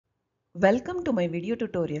Welcome to my video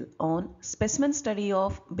tutorial on specimen study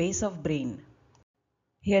of base of brain.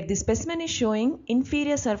 Here the specimen is showing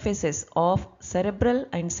inferior surfaces of cerebral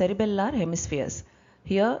and cerebellar hemispheres.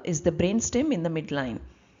 Here is the brainstem in the midline.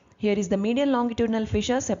 Here is the medial longitudinal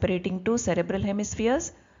fissure separating two cerebral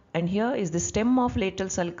hemispheres, and here is the stem of lateral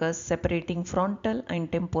sulcus separating frontal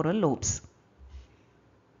and temporal lobes.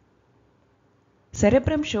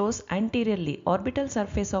 Cerebrum shows anteriorly orbital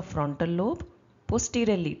surface of frontal lobe,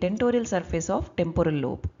 posteriorly tentorial surface of temporal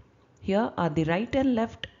lobe. Here are the right and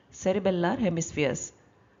left cerebellar hemispheres,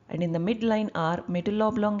 and in the midline are medulla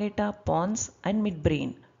oblongata, pons and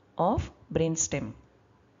midbrain of brainstem.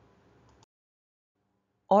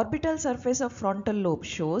 Orbital surface of frontal lobe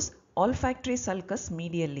shows olfactory sulcus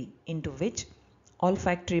medially, into which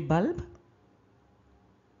olfactory bulb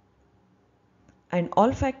and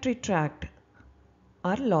olfactory tract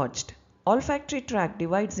are lodged. Olfactory tract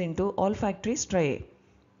divides into olfactory striae.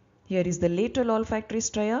 Here is the lateral olfactory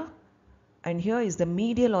stria and here is the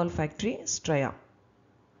medial olfactory stria.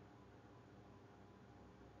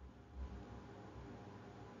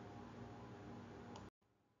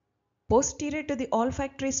 Posterior to the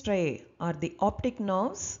olfactory striae are the optic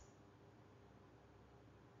nerves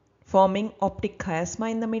forming optic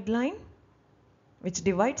chiasma in the midline, which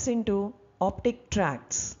divides into optic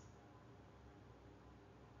tracts.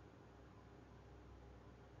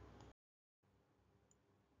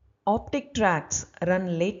 Optic tracts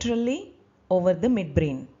run laterally over the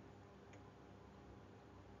midbrain.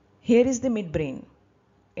 Here is the midbrain.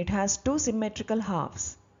 It has two symmetrical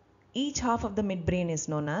halves. Each half of the midbrain is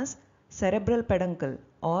known as cerebral peduncle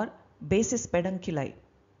or basis pedunculi.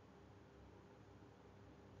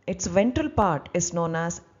 Its ventral part is known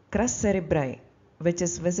as crus cerebri, which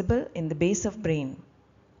is visible in the base of brain.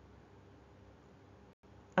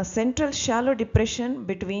 A central shallow depression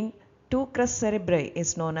between two crus cerebri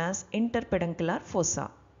is known as interpeduncular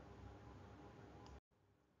fossa.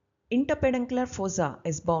 Interpeduncular fossa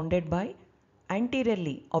is bounded by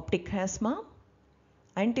anteriorly optic chiasma,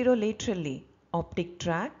 anterolaterally optic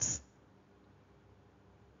tracts,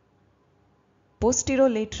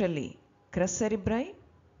 posterolaterally crus cerebri,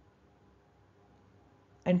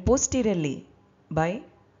 and posteriorly by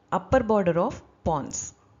upper border of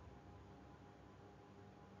pons.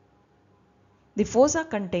 The fossa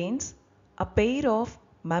contains a pair of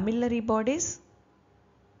mammillary bodies.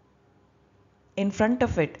 In front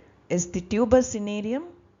of it is the tuber cinereum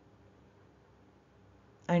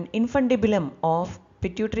and infundibulum of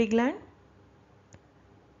pituitary gland.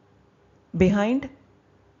 Behind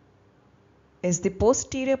is the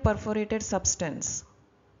posterior perforated substance,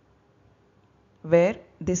 where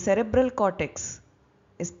the cerebral cortex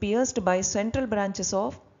is pierced by central branches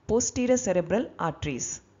of posterior cerebral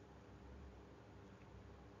arteries.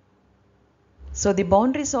 So the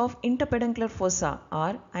boundaries of interpeduncular fossa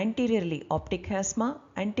are anteriorly optic chiasma,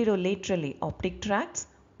 anterolaterally optic tracts,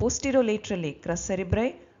 posterolaterally crus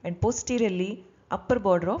cerebri and posteriorly upper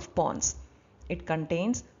border of pons. It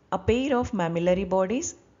contains a pair of mammillary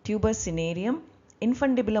bodies, tuber cinereum,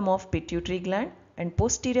 infundibulum of pituitary gland and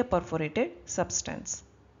posterior perforated substance.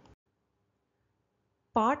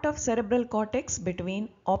 Part of cerebral cortex between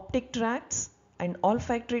optic tracts and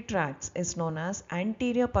olfactory tracts is known as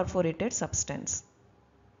anterior perforated substance.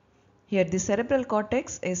 Here the cerebral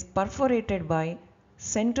cortex is perforated by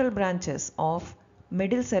central branches of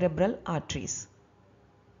middle cerebral arteries.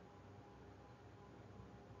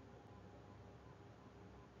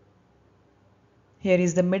 Here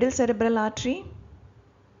is the middle cerebral artery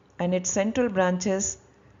and its central branches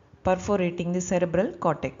perforating the cerebral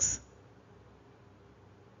cortex.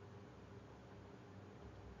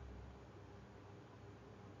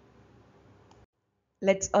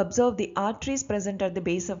 Let's observe the arteries present at the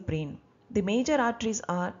base of brain. The major arteries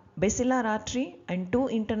are basilar artery and two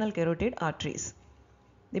internal carotid arteries.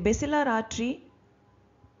 The basilar artery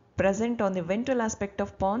present on the ventral aspect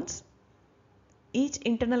of pons, each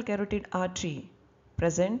internal carotid artery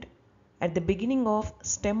present at the beginning of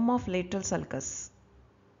stem of lateral sulcus.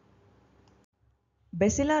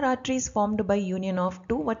 Basilar artery is formed by union of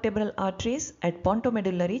two vertebral arteries at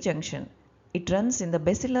pontomedullary junction. It runs in the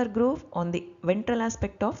basilar groove on the ventral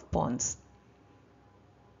aspect of pons.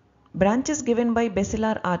 Branches given by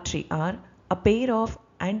basilar artery are a pair of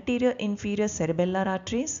anterior inferior cerebellar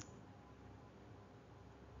arteries,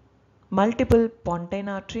 multiple pontine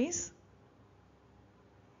arteries,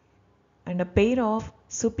 and a pair of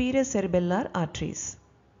superior cerebellar arteries.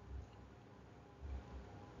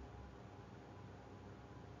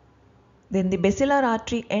 Then the basilar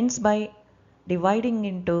artery ends by dividing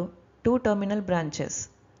into two terminal branches.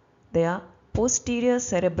 They are posterior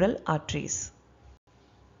cerebral arteries.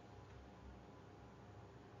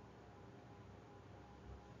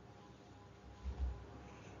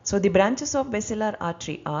 So the branches of basilar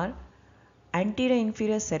artery are anterior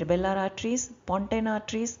inferior cerebellar arteries, pontine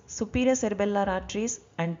arteries, superior cerebellar arteries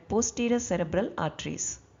and posterior cerebral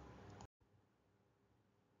arteries.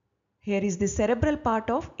 Here is the cerebral part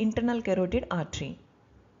of internal carotid artery.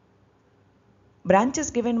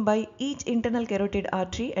 Branches given by each internal carotid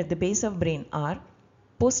artery at the base of brain are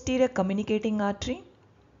posterior communicating artery,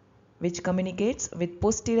 which communicates with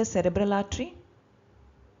posterior cerebral artery.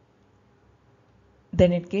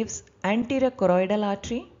 Then it gives anterior choroidal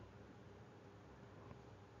artery.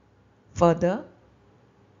 Further,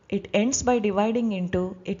 it ends by dividing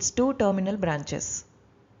into its two terminal branches.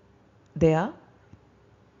 They are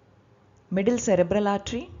middle cerebral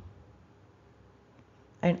artery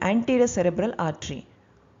and anterior cerebral artery.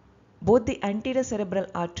 Both the anterior cerebral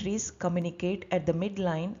arteries communicate at the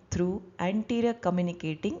midline through anterior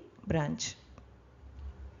communicating branch.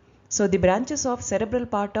 So the branches of cerebral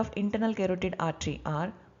part of internal carotid artery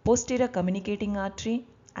are posterior communicating artery,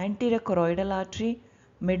 anterior choroidal artery,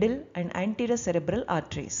 middle and anterior cerebral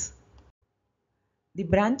arteries. The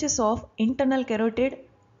branches of internal carotid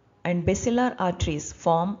and basilar arteries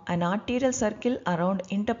form an arterial circle around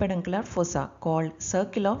interpeduncular fossa called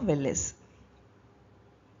circle of Willis.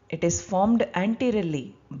 It is formed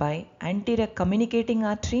anteriorly by anterior communicating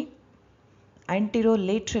artery,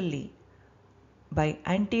 anterolaterally by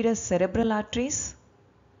anterior cerebral arteries,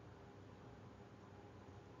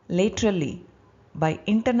 laterally by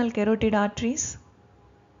internal carotid arteries,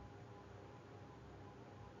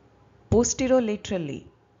 posterolaterally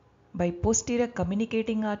by posterior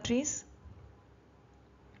communicating arteries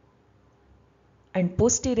and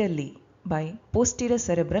posteriorly by posterior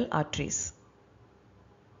cerebral arteries.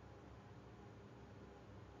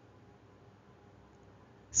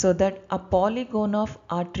 So that a polygon of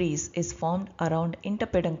arteries is formed around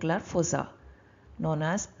interpeduncular fossa known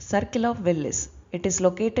as circle of Willis. It is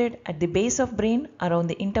located at the base of brain around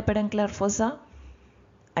the interpeduncular fossa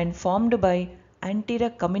and formed by anterior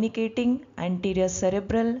communicating, anterior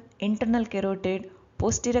cerebral, internal carotid,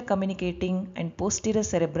 posterior communicating and posterior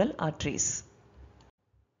cerebral arteries.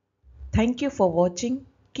 Thank you for watching.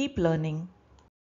 Keep learning.